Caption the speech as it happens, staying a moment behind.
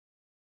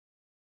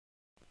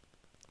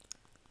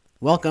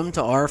Welcome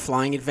to our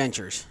Flying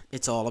Adventures.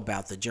 It's all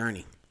about the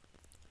journey.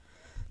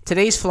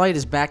 Today's flight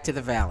is back to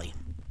the Valley,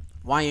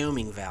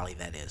 Wyoming Valley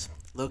that is,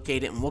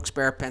 located in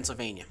Wilkes-Barre,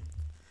 Pennsylvania.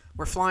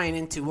 We're flying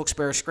into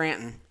Wilkes-Barre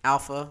Scranton,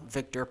 Alpha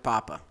Victor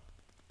Papa.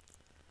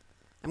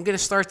 I'm going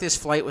to start this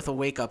flight with a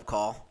wake-up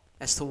call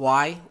as to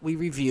why we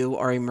review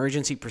our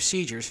emergency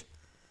procedures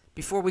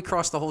before we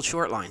cross the whole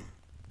short line.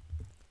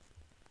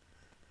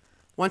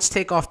 Once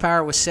takeoff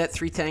power was set,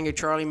 3 Tango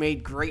Charlie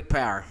made great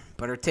power,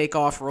 but our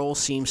takeoff roll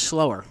seems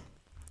slower.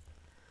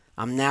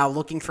 I'm now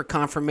looking for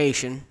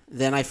confirmation,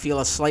 then I feel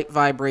a slight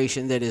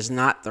vibration that is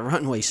not the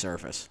runway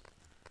surface.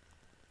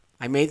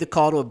 I made the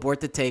call to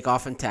abort the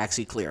takeoff and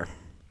taxi clear.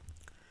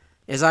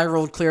 As I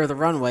rolled clear of the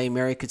runway,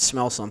 Mary could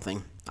smell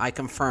something. I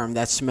confirmed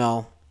that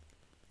smell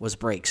was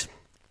brakes.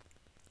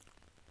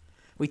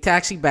 We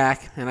taxied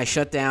back, and I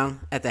shut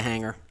down at the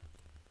hangar,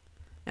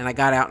 and I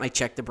got out and I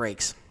checked the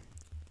brakes.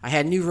 I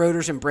had new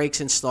rotors and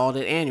brakes installed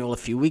at Annual a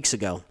few weeks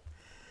ago.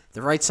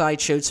 The right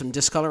side showed some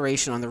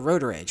discoloration on the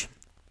rotor edge,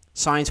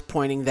 signs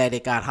pointing that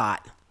it got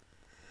hot.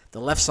 The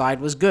left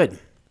side was good.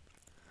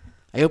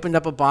 I opened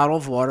up a bottle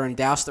of water and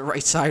doused the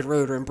right side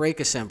rotor and brake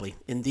assembly.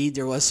 Indeed,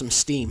 there was some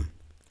steam.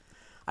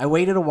 I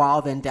waited a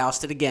while, then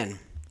doused it again.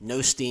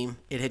 No steam.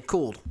 It had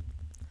cooled.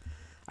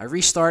 I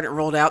restarted and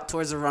rolled out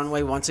towards the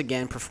runway once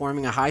again,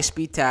 performing a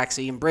high-speed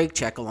taxi and brake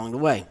check along the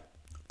way.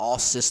 All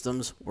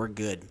systems were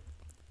good.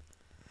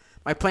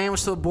 My plan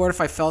was to abort if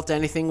I felt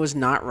anything was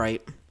not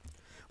right.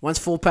 Once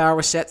full power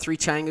was set, 3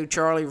 Tango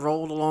Charlie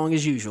rolled along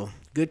as usual.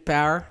 Good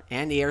power,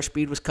 and the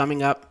airspeed was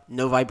coming up,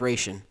 no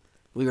vibration.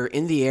 We were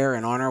in the air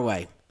and on our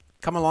way.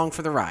 Come along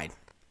for the ride.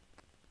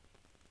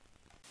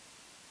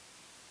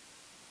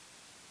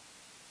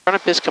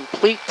 Run-up is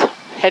complete.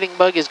 Heading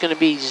bug is going to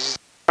be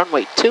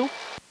runway 2.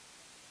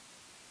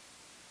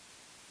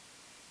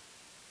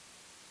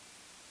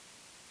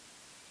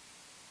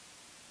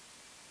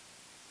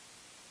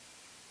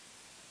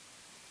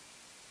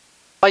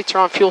 Lights are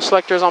on, fuel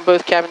selectors on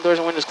both cabin doors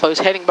and windows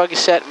closed. Heading bug is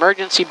set.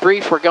 Emergency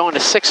brief, we're going to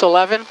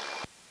 611.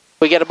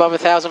 We get above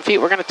 1,000 feet,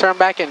 we're going to turn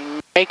back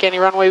and make any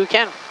runway we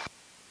can.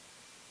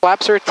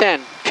 Flaps are at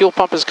 10. Fuel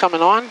pump is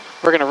coming on.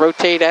 We're going to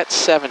rotate at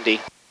 70.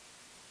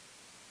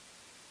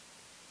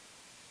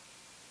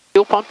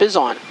 Fuel pump is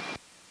on.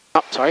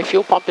 Oh, sorry,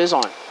 fuel pump is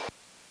on.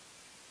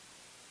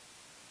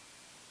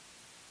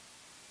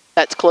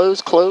 That's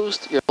closed,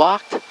 closed. You're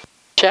locked.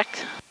 Check,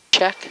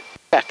 check,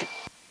 check.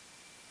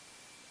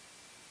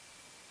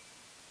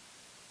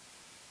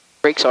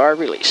 Brakes are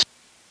released.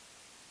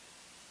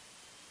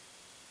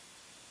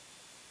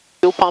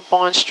 Fuel pump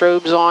on,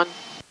 strobes on.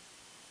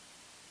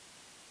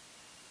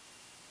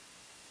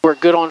 We're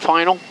good on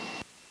final.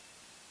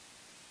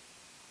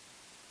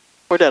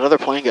 Where'd that other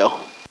plane go?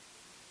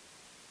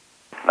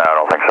 No, I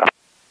don't think so.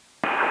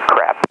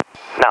 Crap.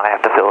 Now I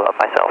have to fill it up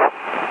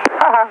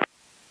myself.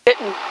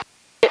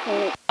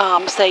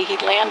 Didn't say he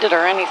landed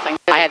or anything.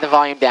 I had the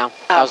volume down.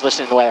 Oh. I was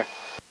listening to the weather.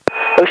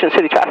 Ocean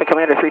City Traffic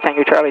Commander 3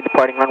 Tango Charlie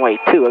departing runway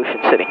 2, Ocean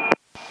City.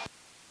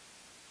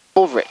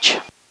 Full rich.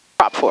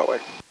 Prop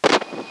forward.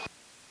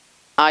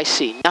 I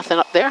see nothing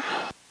up there.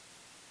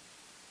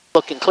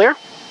 Looking clear.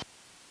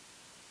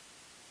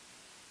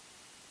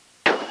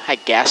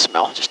 That gas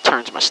smell just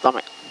turns my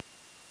stomach.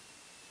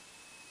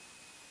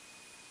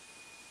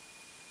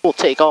 We'll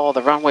take all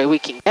the runway we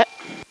can get.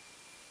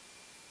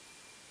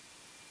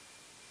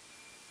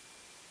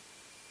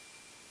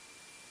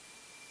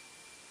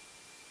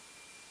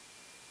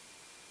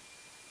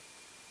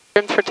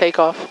 Trimmed for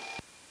takeoff.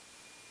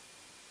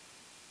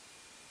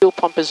 Fuel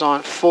pump is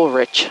on, full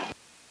rich.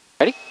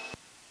 Ready?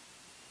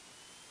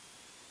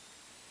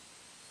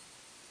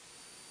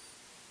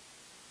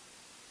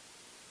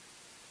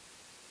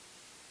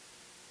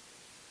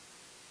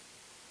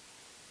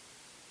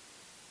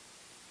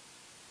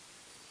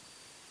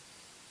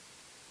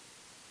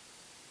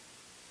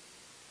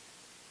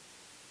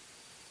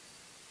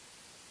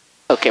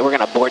 Okay, we're going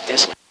to abort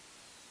this.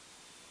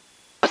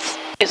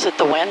 Is it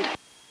the wind?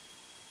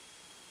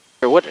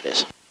 Or what it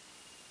is.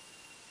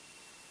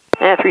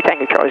 Yeah, 3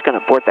 Tango Charlie's going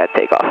to abort that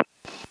takeoff.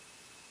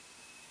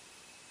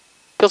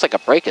 Feels like a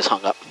brake is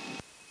hung up.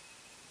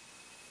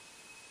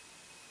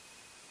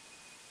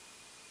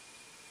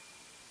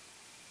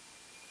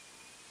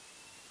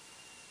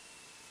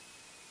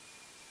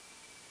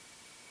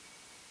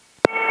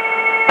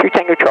 Three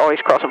Tango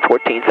Charlie's crossing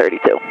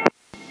 1432.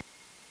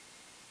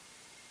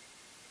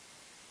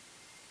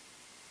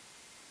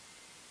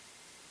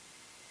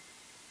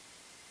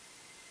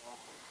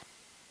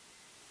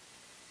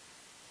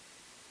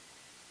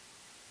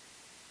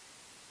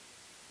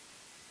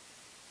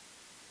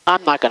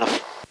 I'm not going to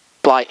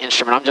fly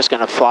instrument, I'm just going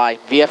to fly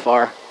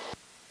VFR,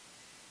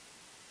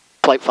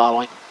 flight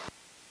following.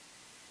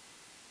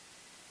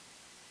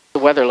 The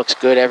weather looks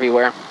good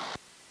everywhere.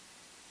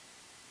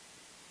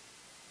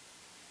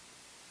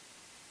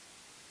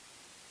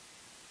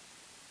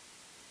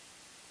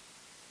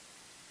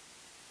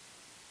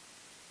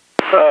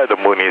 The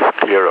moon is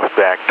clear of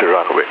back to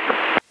runway.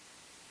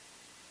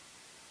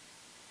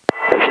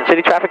 Ocean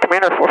City Traffic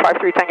Commander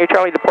 453 Tango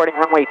Charlie departing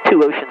runway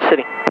 2 Ocean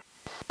City.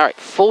 All right,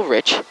 full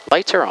rich.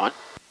 Lights are on.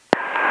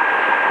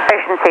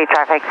 Ocean State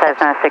traffic,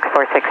 Cessna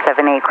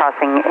 64678,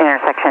 crossing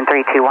intersection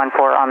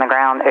 3214 on the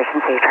ground.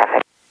 Ocean State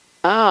traffic.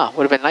 Ah,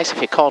 would have been nice if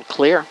you called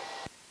clear.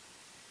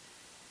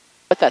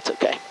 But that's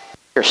okay.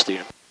 You're a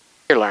student.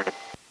 You're learning.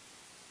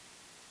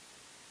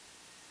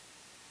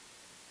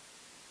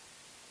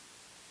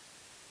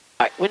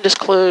 All right, windows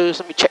closed.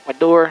 Let me check my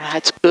door.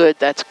 That's good.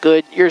 That's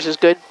good. Yours is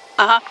good?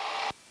 Uh-huh.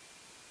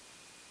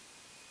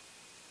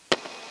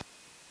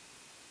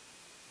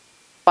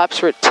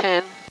 Flaps are at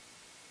 10.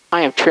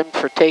 I am trimmed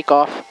for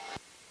takeoff.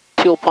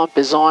 Fuel pump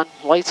is on.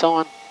 Lights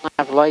on. I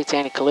have lights,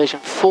 anti-collision.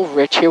 Full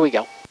rich. Here we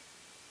go.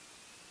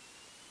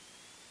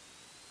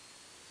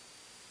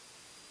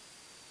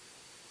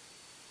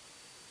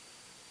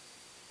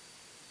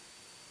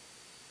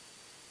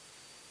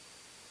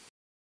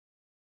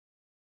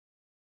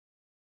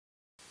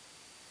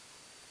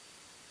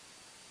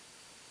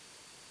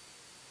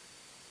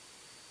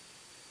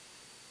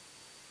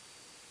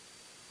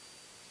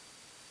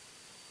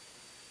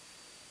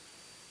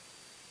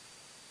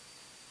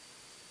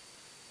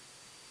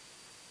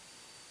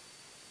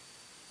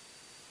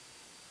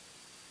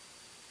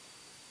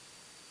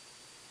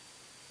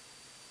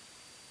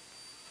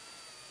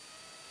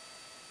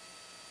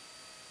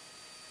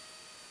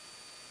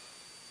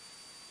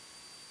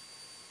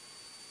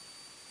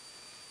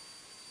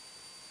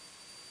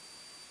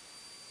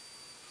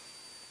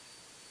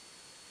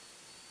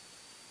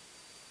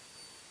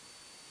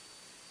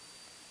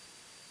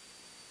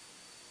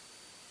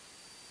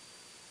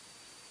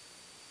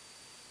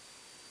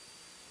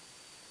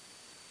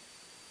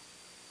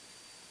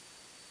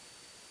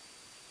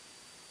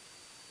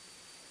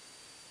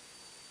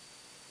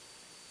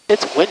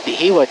 It's windy.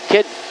 He wasn't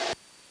kidding.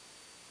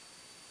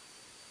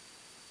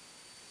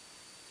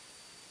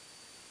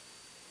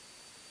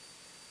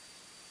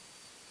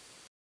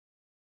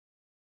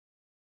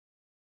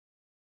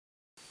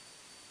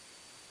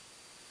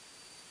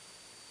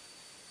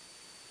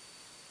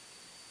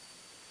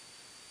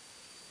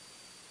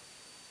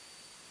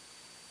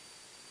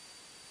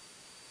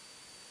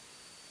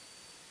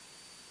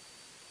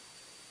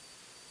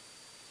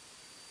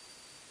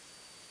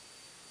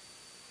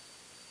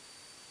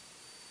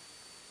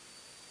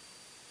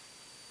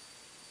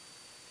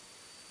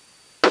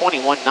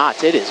 .21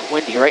 knots. It is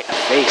windy right in the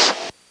face.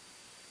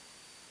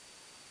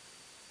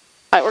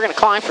 All right, we're going to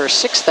climb for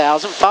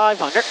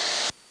 6,500.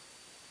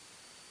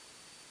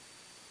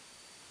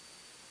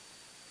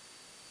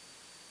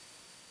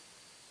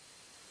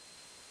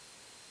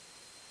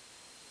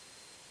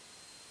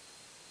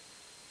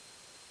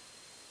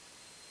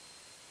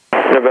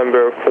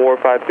 November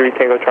 453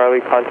 Tango Charlie,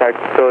 contact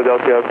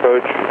Philadelphia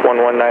approach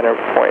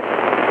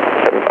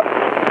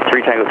 119.75.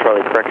 3 Tango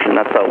Charlie, correction,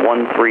 that's a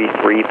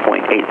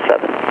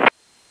 133.87.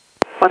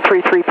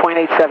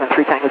 133.87,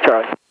 3 Tango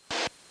Charlie.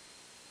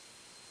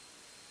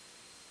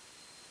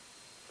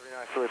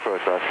 39, Philly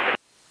approach, Roger.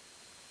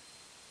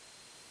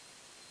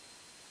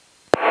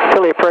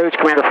 Philly approach,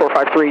 Commander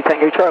 453,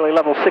 Tango Charlie,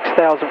 level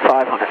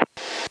 6,500.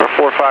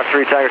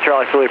 453 Tango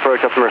Charlie, Philly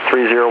approach, up number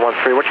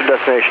 3013. What's your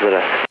destination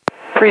today?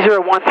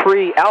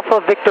 3013,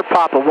 Alpha Victor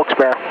Papa,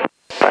 Wilkes-Barre.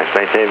 Thanks,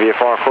 maintain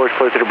VFR course,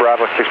 clear to the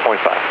Bravo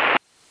 6.5.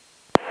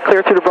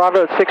 Clear to the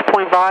Bravo at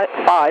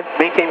 6.5,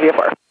 maintain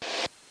VFR.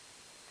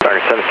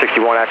 Target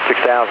 761 at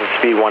 6,000,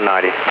 speed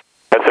 190.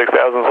 At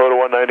 6,000, slow to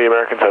 190,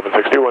 American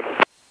 761.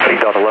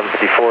 Delta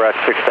 1154 at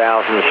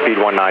 6,000, speed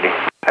 190.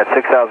 At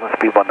 6,000,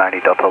 speed 190,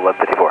 Delta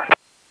 1154.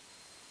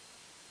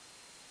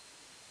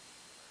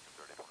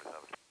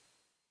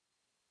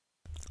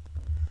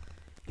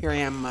 Here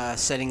I am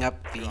setting up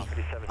the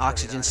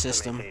oxygen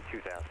system.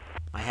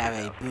 I have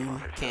a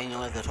boom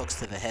cannula that hooks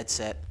to the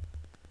headset.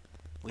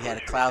 We had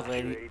a cloud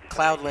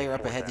layer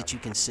up ahead that you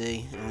can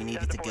see, and we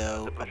needed to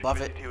go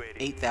above it,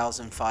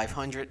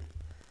 8,500.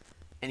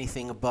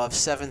 Anything above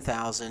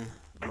 7,000,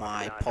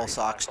 my pulse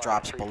ox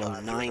drops below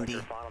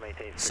 90,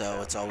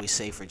 so it's always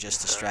safer just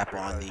to strap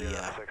on the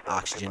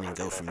oxygen and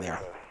go from there.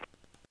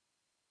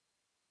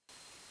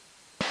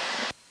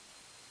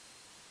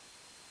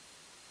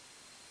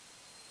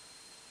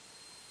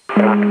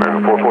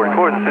 American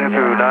 444, descending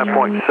through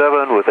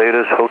 9.7 with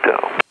Ada's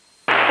Hotel.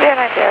 Yeah,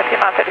 90,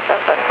 T-Mon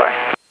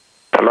 5774.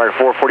 American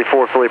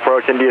 444, fully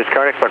approach India's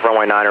current, expect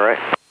runway 9 right.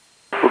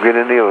 We'll get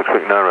India,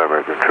 expect 9 right,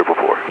 American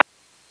 444.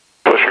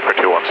 Pushing for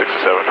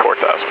 2167,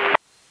 4,000.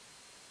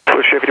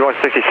 Push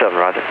 5167,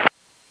 roger.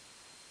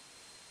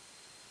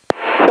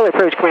 Philly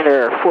approach,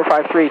 Commander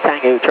 453,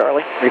 Tango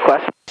Charlie,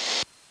 request.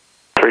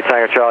 3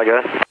 Tango Charlie, go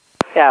ahead.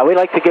 Yeah,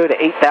 we'd like to go to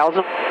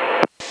 8,000.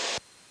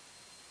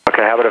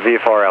 Okay, how about a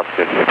VFR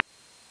altitude?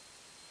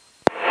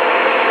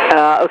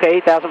 Okay,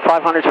 8,500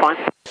 is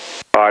fine.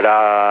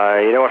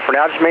 Alright, you know what, for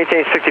now, just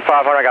maintain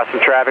 6,500. I got some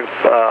traffic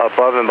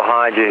above and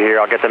behind you here.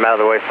 I'll get them out of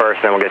the way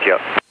first, then we'll get you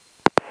up.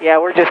 Yeah,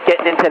 we're just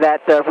getting into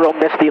that real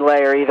misty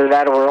layer. Either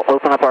that or we'll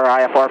open up our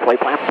IFR flight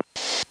plan.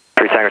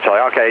 3 Tango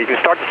Charlie. Okay, you can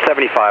start to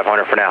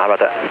 7,500 for now. How about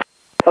that?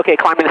 Okay,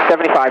 climbing to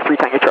 75, 3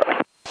 Tango Charlie.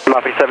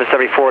 Murphy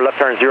 774, left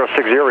turn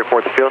 060,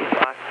 report the field.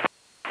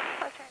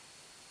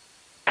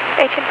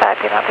 18.5,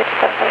 Piedmont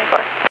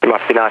 5774.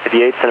 Piedmont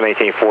 5958, send to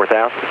maintain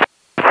 4,000.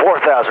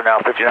 4,000 now,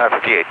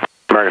 5958.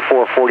 American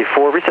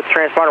 444, reset the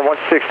transponder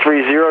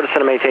 1630 to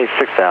send to maintain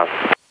 6,000.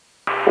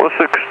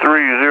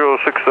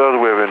 1630, 6,000,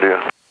 we have India.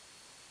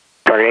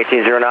 American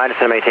 1809 to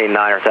send to maintain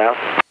 9 or 1,000.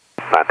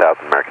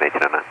 9,000, American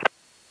 1809.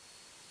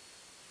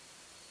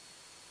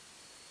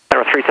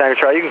 Number 3 Tango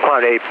Charlie, you can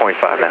climb to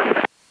 8.5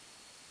 now.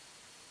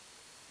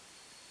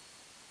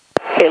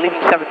 Okay,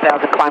 leaving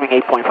 7,000, climbing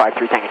 8.5,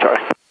 3 Tango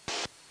Charlie.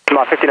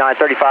 Piedmont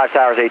 5935,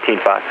 towers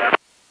 18.5.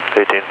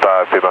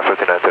 18.5, Piedmont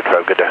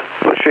 5935, good day.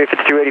 Blue Street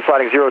 5280,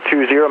 flighting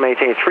 020,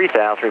 maintain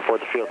 3,000, report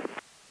the field.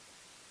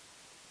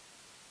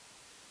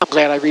 I'm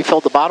glad I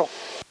refilled the bottle.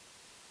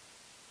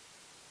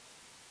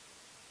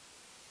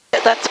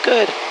 Yeah, that's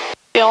good.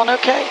 Feeling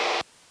okay?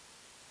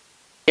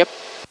 Yep,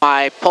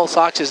 my pulse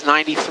ox is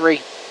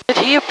 93. Did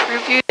he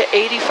approve you to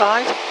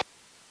 85?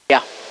 Yeah.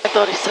 I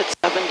thought he said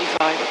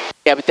 75.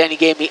 Yeah, but then he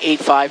gave me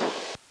 85.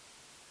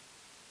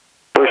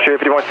 Blue Street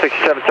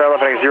 5167, Star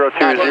 11,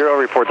 020,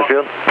 report the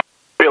field.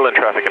 Field and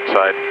traffic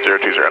inside,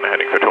 020 on the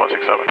heading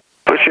 5167.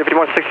 Blue Street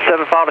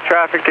 5167, follow the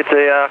traffic, it's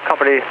a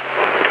company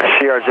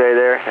CRJ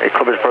there,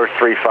 equipment approach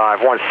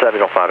 35,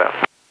 17, 5 out.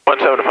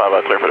 175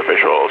 out, clear for the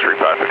visual,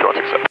 35,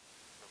 5167.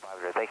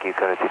 Thank you,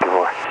 Code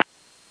 224.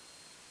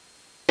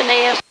 Can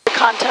they ask to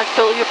contact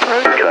Philly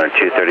Approach? Code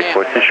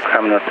 234, since you're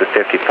coming up to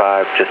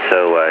 55, just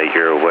so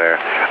you're aware,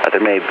 there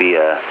may be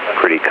a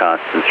pretty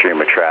constant stream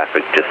of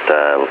traffic just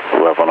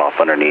leveling off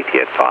underneath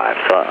you at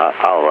 5, so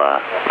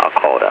I'll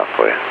call it out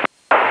for you.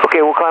 Okay,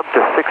 we'll climb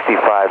to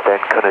 65 then,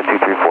 Kona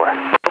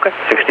 234. Okay,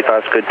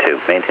 65 is good too.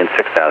 Maintain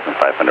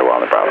 6,500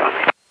 while on the Bravo.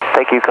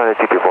 Thank you, Kona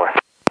 234.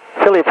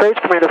 Philly Approach,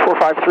 Commander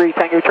 453,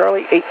 Tango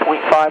Charlie,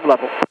 8.5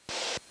 level.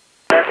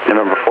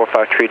 November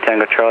 453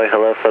 Tango Charlie,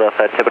 hello,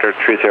 Philadelphia, altimeter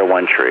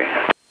 301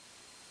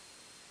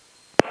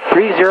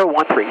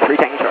 3013, 3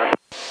 Tango Charlie.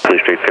 Blue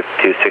Street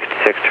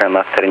 5266, turn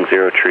left heading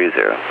 030.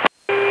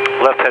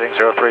 Left heading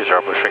 030,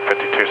 Blue Street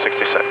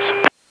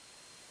 5266.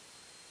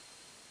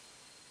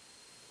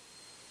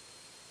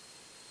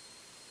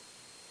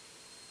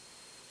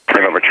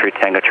 November 3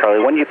 Tango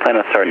Charlie, when do you plan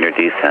on starting your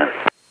descent?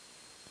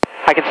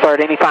 I can start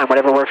any time,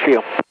 whatever works for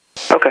you.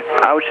 Okay,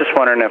 I was just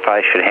wondering if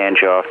I should hand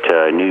you off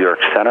to New York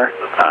Center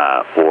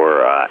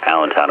or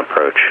Allentown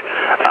Approach.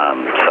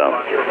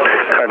 So,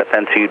 kind of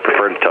depends who you'd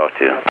prefer to talk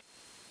to.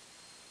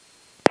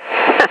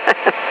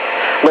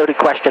 Loaded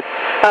question.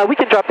 We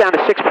can drop down to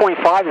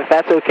 6.5 if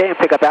that's okay and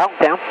pick up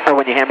Allentown, or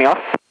when you hand me off.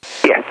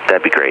 Yeah,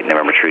 that'd be great.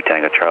 November 3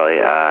 Tango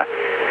Charlie.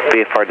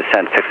 VFR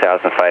descent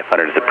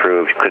 6,500 is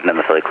approved. Cleared in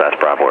the Philly class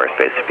Bravo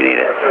airspace if you need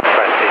it.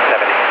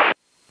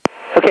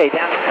 Okay,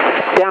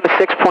 down to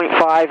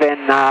 6.5,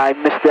 and I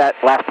missed that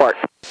last part.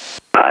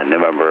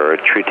 November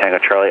 3 Tango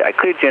Charlie. I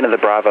cleared you into the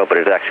Bravo, but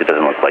it actually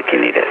doesn't look like you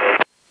need it.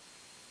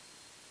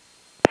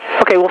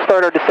 Okay, we'll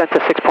start our descent to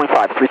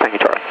 6.5, 3 Tango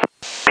Charlie.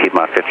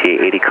 Piedmont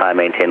 5880, climb,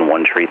 maintain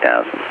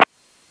 13,000.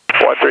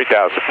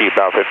 13,000,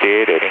 Piedmont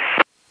 5880.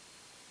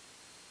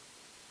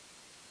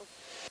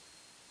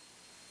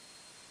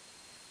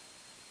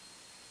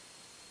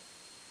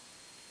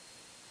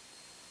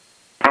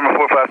 Number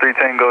 453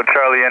 Tango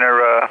Charlie,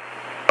 enter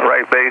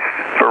right base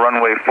for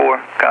runway 4,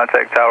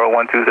 contact tower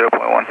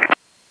 120.1.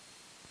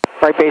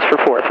 Right base for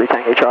 4, 3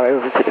 Tango Charlie,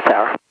 over to the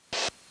tower.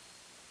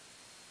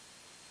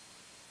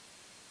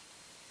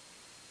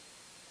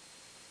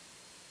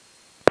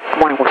 Good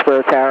morning,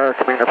 Wilkes-Barre Tower,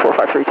 Commander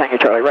 453 Tango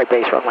Charlie, right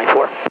base, runway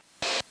 4.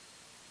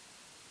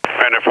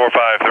 Commander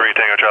 453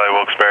 Tango Charlie,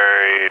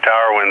 Wilkes-Barre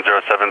Tower, wind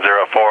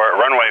 0704,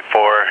 runway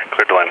 4,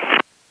 cleared to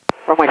land.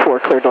 Runway 4,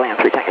 cleared to land,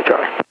 3 Tango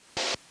Charlie.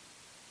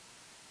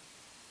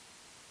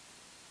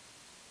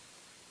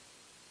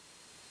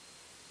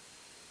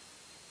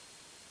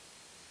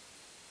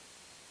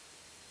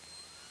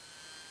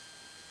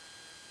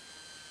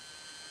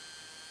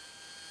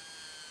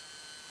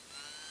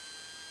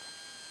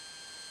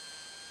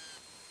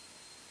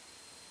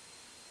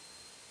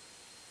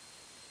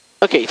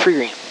 Okay, 3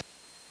 green.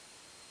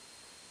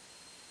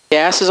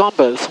 Gas is on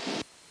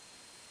both.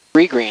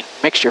 3 green,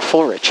 mixture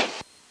full rich.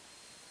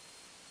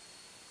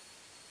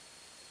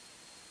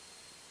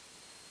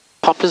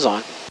 Pump is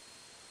on.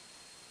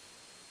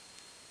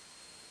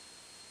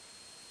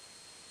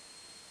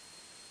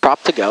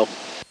 Prop to go.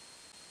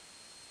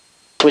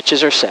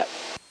 Switches are set.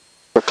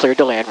 We're cleared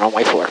to land,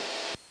 runway 4.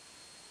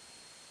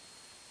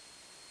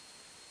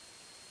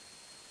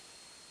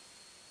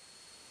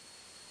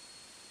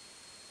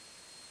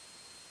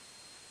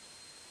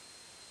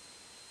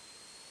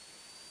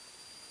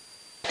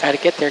 Gotta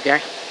get there,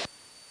 Gary.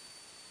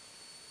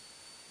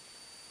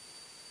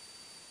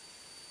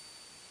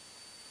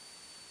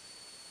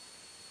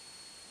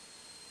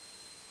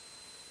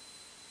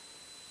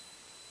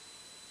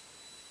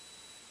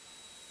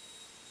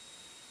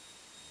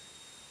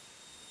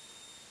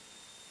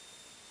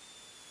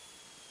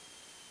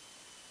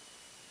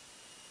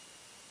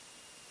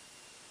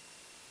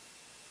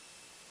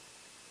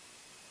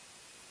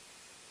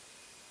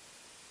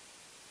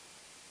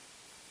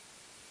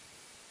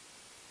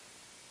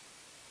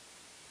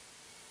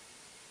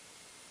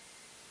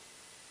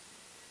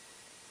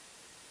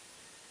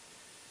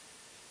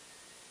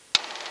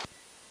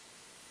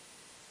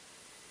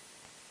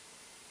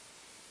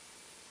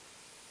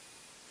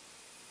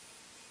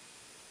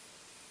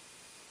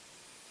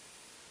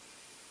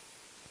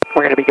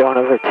 We're going to be going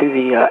over to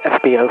the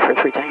FBO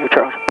for 3 Tango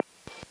Charlie.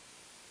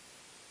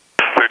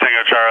 3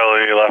 Tango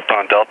Charlie, left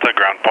on Delta,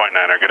 ground point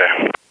 9er, good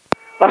day.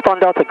 Left on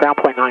Delta, ground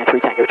point 9, 3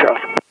 Tango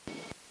Charlie.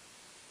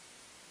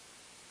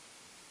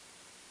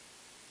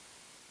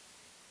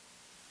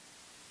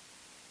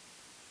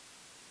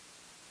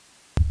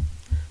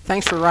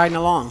 Thanks for riding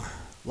along.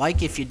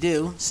 Like if you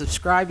do,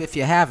 subscribe if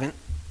you haven't,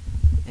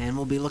 and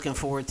we'll be looking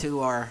forward to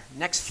our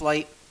next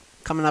flight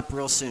coming up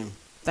real soon.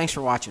 Thanks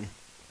for watching.